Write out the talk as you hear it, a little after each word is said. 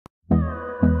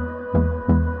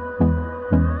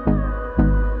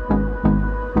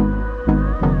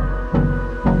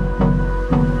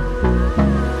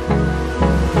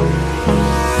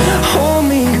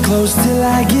close till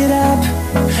I get up.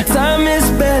 Time is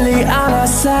barely on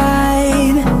our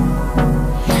side.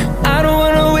 I don't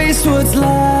wanna waste what's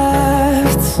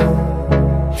left.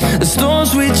 The storms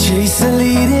we chase are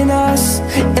leading us,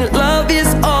 and love is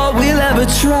all we'll ever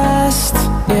trust.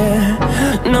 Yeah,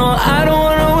 no, I don't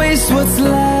wanna waste what's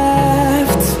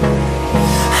left.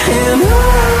 And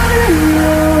on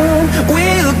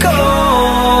we'll go,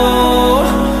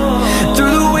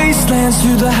 through the wastelands,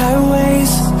 through the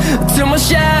highways, till my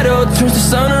shadow turns to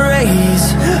sun rays.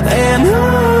 And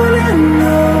on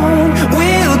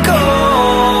we'll go,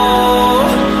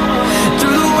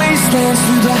 through the wastelands,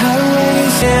 through the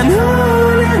highways. And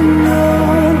on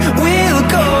we'll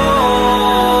go,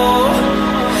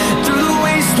 through the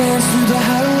wastelands, through the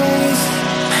highways.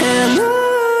 And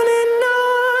on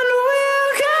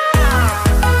we'll go.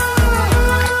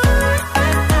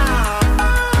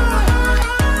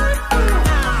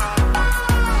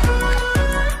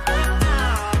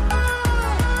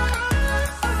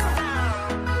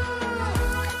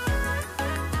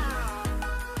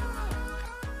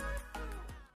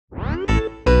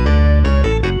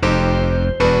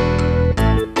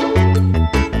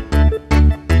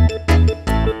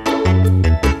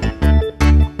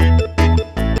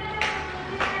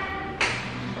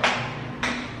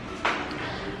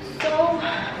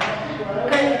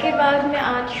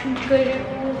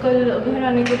 कल घर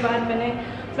आने के बाद मैंने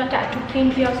अपना tattoo clean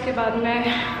किया। उसके बाद मैं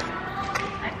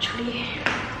एक्चुअली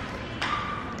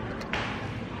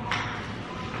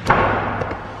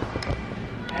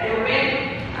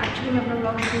मैं अपना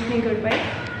ब्लॉग शूट नहीं कर पाई,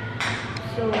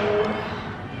 सो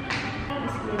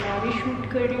इसलिए मैं अभी शूट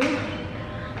कर रही हूँ।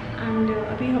 एंड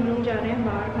अभी हम लोग जा रहे हैं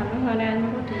बाहर खाना खाने। आज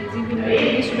मैं बहुत लेज़ी भी नहीं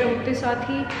हुई। सुबह उठते साथ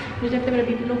ही मुझे लगता है मेरा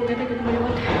बीपी लो हो गया था, क्योंकि मुझे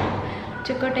बहुत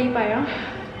चक्कर टाइप आया।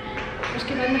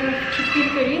 उसके बाद मैं ठीक फील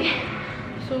करी,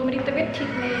 सो मेरी तबीयत ठीक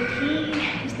नहीं थी,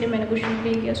 इसलिए मैंने कुछ शूट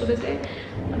नहीं किया सुबह से।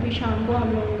 अभी शाम को हम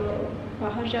लोग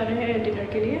बाहर जा रहे हैं डिनर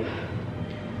के लिए,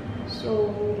 सो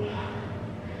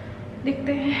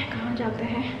देखते हैं कहाँ जाते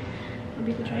हैं।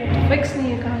 अभी कुछ फिक्स नहीं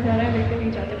है कहाँ जा रहे हैं, लेकर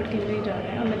नहीं जाते, बट कहीं जा रहे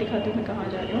हैं। और मैं दिखाती हूँ मैं कहाँ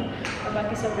जा रही हूँ। और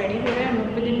बाकी सब रेडी हो गए हैं, हम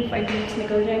विद इन 5 मिनट्स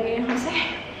निकल जाएंगे यहाँ से।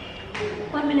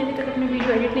 और मैंने अभी तक अपने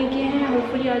वीडियो एडिट नहीं किए हैं।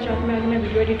 होपफुली आज रात में मैं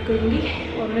वीडियो एडिट करूँगी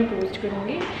और मैं पोस्ट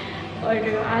करूँगी। और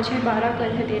आज है 12,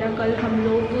 कल है 13। कल हम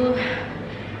लोग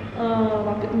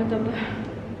वापस मतलब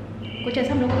कुछ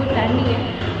ऐसा हम लोगों को प्लान नहीं है।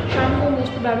 शाम को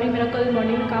मोस्ट प्रोबेबली मेरा कल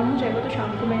मॉर्निंग में काम हो जाएगा, तो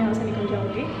शाम को मैं यहाँ से निकल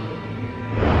जाऊँगी।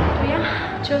 तो या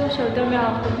चलो चलते मैं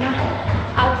आपको अपना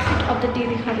आउटफिट ऑफ द डे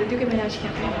दिखा देती हूँ कि मैंने आज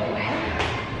क्या पहना हुआ है।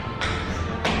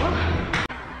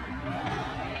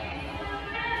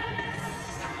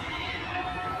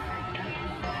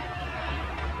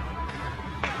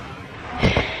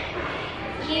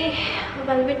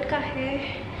 वेलवेट का है,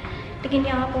 लेकिन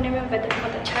यहाँ पुणे में वेदर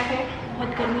बहुत अच्छा है, बहुत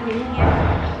गर्मी नहीं है,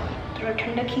 थोड़ा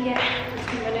ठंडक ही है,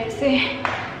 इसलिए मैंने इसे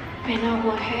पहना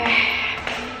हुआ है।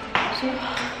 सो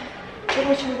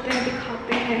चलो चलते हैं,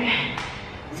 दिखाते हैं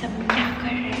सब क्या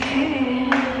कर रहे हैं।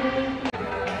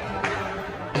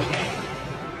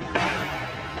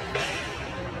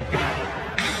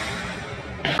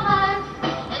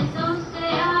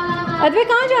 अद्वैत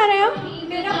कहाँ जा रहे हैं हम?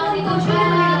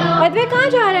 अद्वैत कहाँ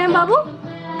जा रहे हैं बाबू?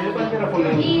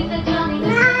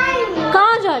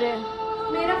 कहाँ जा रहे हैं?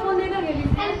 मेरा फोन देना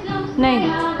नहीं।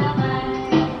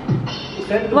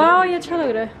 वाह ये अच्छा लग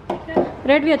रहा है,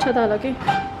 रेड भी अच्छा था हालांकि।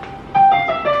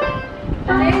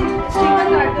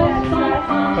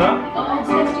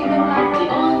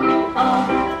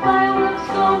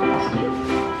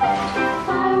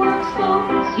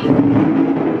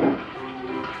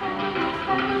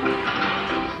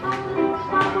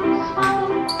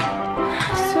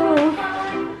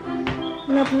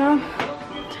 मैं अपना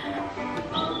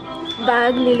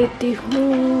बैग ले लेती हूँ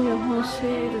यहाँ से।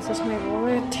 This is my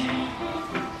wallet.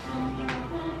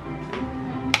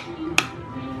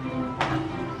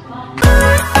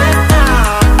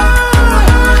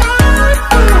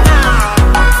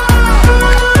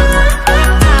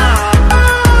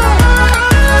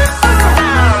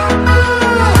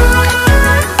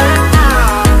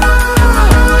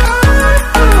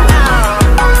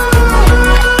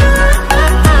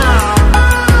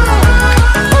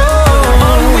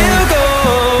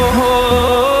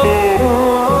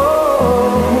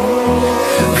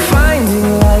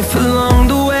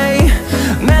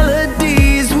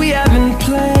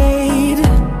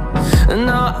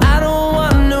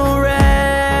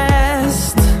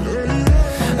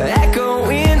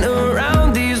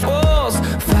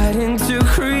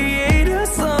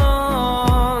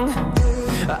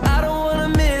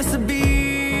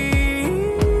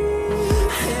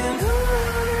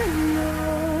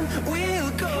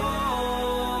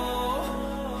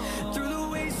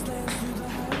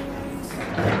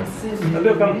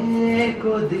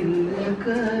 को दिल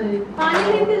करे। पानी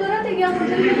लेने की जरूरत है क्या?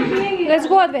 लेट्स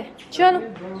गो अदे, चलो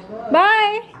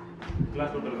बाय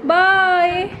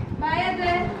बाय बाय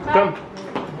अदे।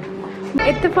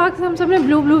 इत्तेफाक से हम सबने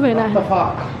ब्लू ब्लू पहना है।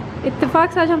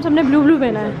 इत्तेफाक से आज हम सबने ब्लू ब्लू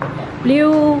पहना है।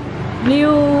 ब्लू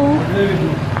ब्लू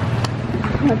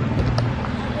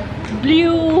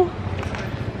ब्लू,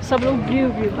 सब लोग ब्लू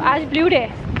ब्लू। आज ब्लू डे,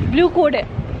 ब्लू कोड है।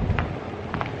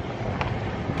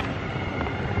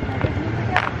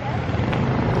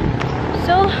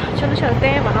 चलो चलते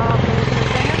हैं वहाँ, आप लोगों से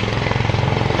मिलते हैं।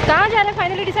 कहाँ जा रहे हैं?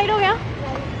 फाइनली डिसाइड हो गया?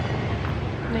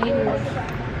 नहीं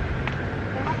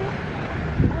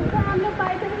हम लोग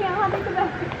पाए थे यहाँ पे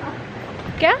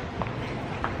क्या?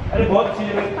 अरे बहुत अच्छी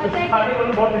जगह, पता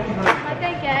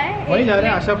है क्या है? वहीं जा रहे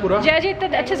हैं आशापुरा। जय जी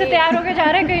इतने अच्छे से तैयार होकर जा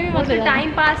रहे हैं, कहीं भी मत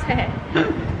टाइम पास है।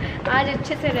 आज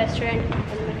अच्छे से रेस्टोरेंट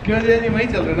क्यों जय नहीं, वहीं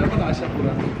चल रहे ना अपन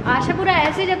आशापुरा। आशापुरा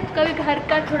ऐसे जब कभी घर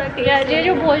का थोड़ा ये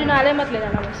जो भोजनालय मत ले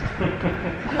जाना बस।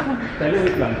 पहले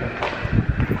वही प्लान था।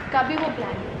 कभी वो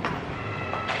प्लान।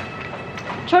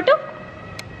 छोटू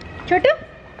छोटू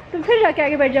तुम फिर जाके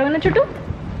आगे बैठ जाओगे ना छोटू।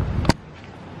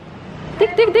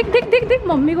 दिख दिख दिख दिख दिख दिख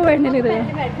मम्मी को बैठने नहीं दे रहे।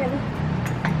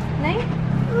 नहीं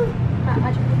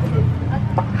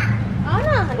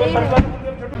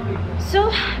सो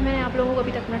मैंने आप लोगों को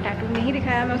अभी तक अपना टैटू नहीं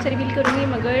दिखाया। मैं उसे रिवील करूँगी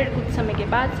मगर कुछ समय के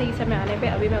बाद, सही समय आने पे।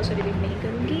 अभी मैं उसे रिवील नहीं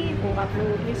करूँगी, वो आप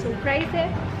लोगों के लिए सरप्राइज़ है।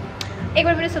 एक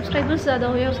बार मेरे सब्सक्राइबर्स ज़्यादा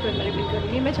हो जाए उसके बाद मैं रिवील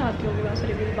करूँगी। मैं चाहती हूँ कि मैं उसे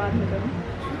रिवील बाद में करूँ।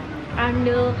 एंड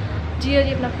जी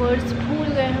अजी अपना पर्स भूल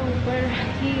गए हैं, ऊपर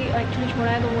ही एक्चुअली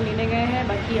छोड़ा है तो वो लेने गए हैं।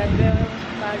 बाकी आज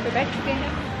बाहर पे बैठ चुके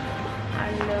हैं।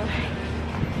 एंड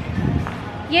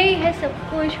यही है सब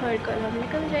कुछ। और कल हम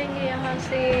निकल जाएंगे यहाँ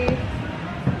से।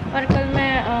 और कल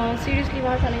मैं सीरियसली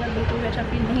बाहर जाने का बिल्कुल अच्छा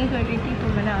फील नहीं कर रही थी, तो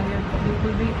मैंने आगे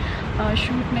बिल्कुल भी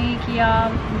शूट नहीं किया।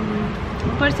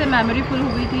 ऊपर से मेमोरी फुल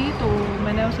हो गई थी तो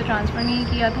मैंने उसे ट्रांसफ़र नहीं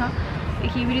किया था।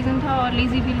 एक ये भी रीज़न था, और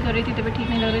लेज़ी फील कर रही थी, तबीयत ठीक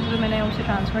नहीं लग रही थी, तो मैंने उसे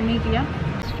ट्रांसफ़र नहीं किया।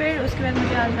 फिर उसके बाद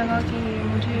मुझे आज लगा कि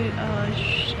मुझे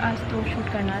आज तो शूट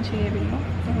करना चाहिए वीडियो,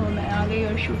 तो मैं आ गई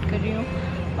और शूट कर रही हूँ।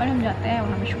 और हम जाते हैं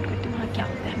वहाँ, मैं शूट करती हूँ, वहाँ क्या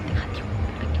होता है हम दिखाती हूँ।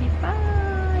 Bye.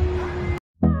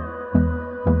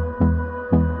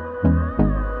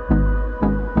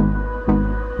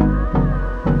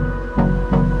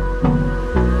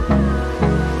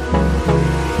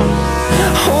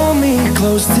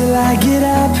 Close till I get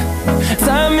up.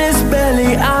 Time is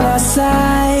barely on our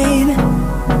side.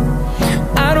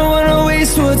 I don't wanna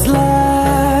waste what's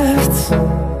left.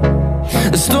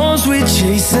 The storms we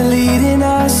chase are leading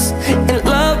us, and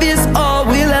love is all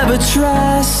we'll ever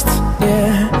trust.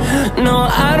 Yeah, no,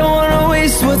 I don't wanna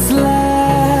waste what's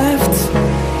left.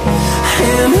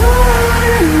 And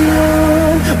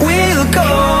on we'll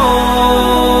go,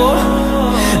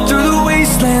 through the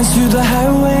wastelands, through the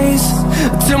highways,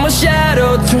 till my shadow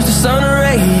turns to sun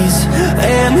rays.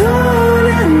 And on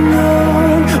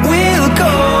we'll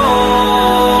go,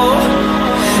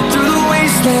 through the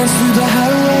wastelands, through the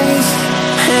highways.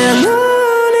 And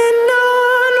on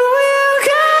we'll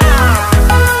go.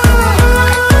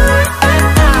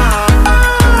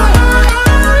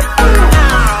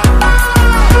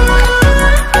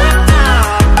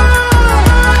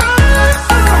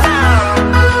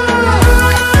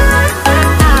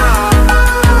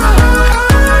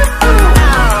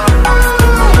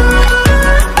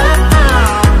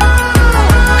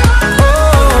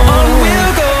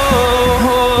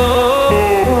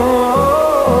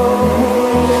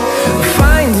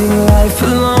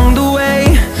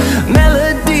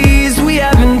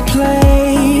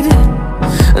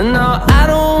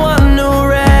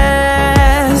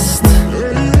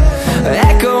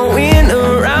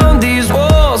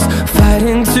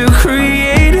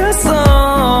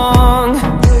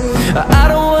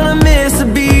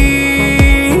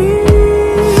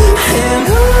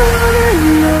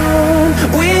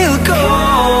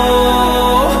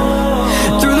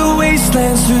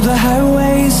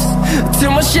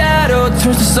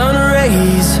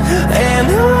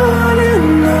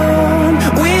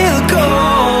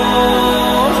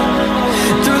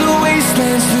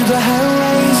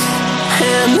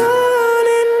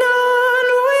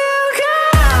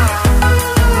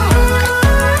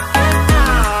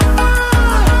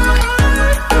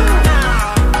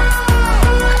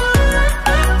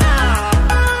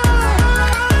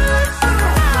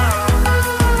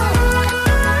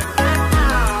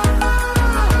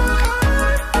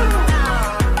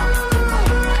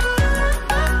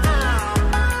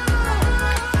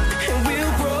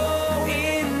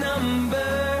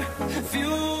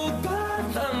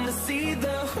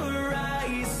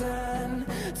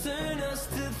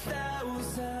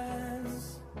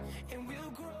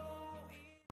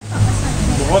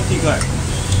 बहुत तीखा है,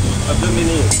 अब भी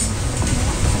नहीं है।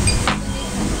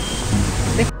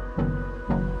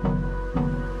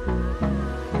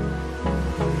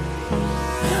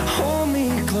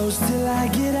 Till I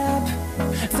get up,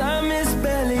 time is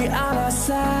barely on our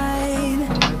side.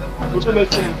 उसको मैं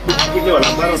पीटने वाला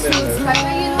मारो मैं।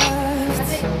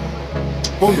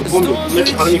 कौन मैं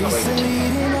खाने का भाई।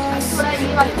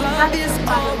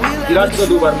 गिलास को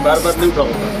 2 बार बार नहीं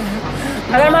उठाऊंगा।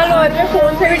 अगर मान लो और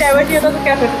फोन से भी डाइवर्ट किया तो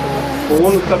क्या करोगे?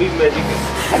 फोन उसका भी मैजिक है।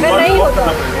 अगर नहीं होता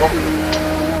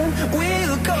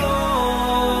we'll go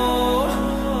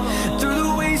through the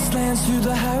wastelands, through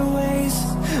the highways,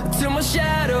 till my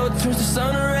shadow turns to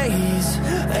sun rays,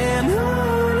 and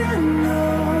on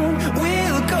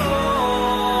we'll go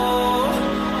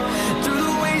through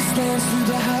the wastelands, through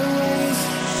the highways,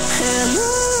 and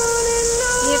on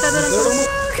ये कदर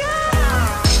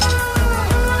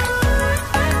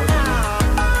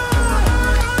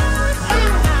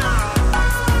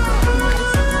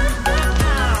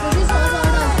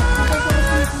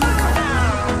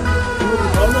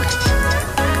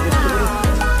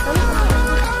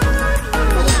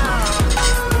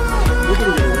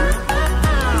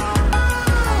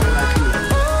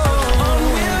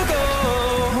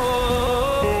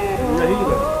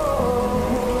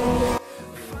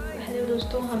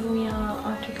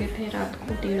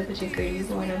डेढ़ बजे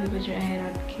करीब और अभी बज रहे हैं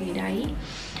रात की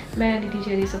 2:30। मैं दीदी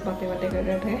चेरी सब बातें कर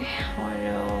रहे थे और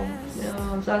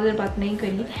ज़्यादा देर बात नहीं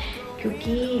करी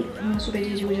क्योंकि सुबह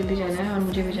जीजू को जल्दी जाना है और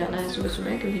मुझे भी जाना है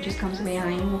सुबह क्योंकि जिस काम से मैं यहाँ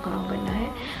आई हूँ वो काम करना है।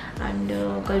 एंड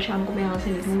कल शाम को मैं यहाँ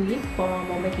से निकलूँगी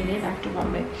बॉम्बे के लिए, बैक टू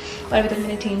बॉम्बे। और अभी तक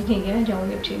मैंने चेंज नहीं किया है,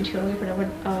 जाऊँगी अब चेंज करूँगी, फटाफट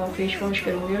फेस वॉश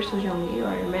करूँगी और सो जाऊँगी।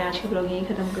 और मैं आज का ब्लॉग यहीं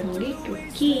ख़त्म करूँगी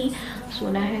क्योंकि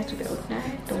सोना है, सुबह उठना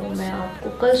है। तो मैं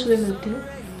आपको कल सुबह मिलती हूँ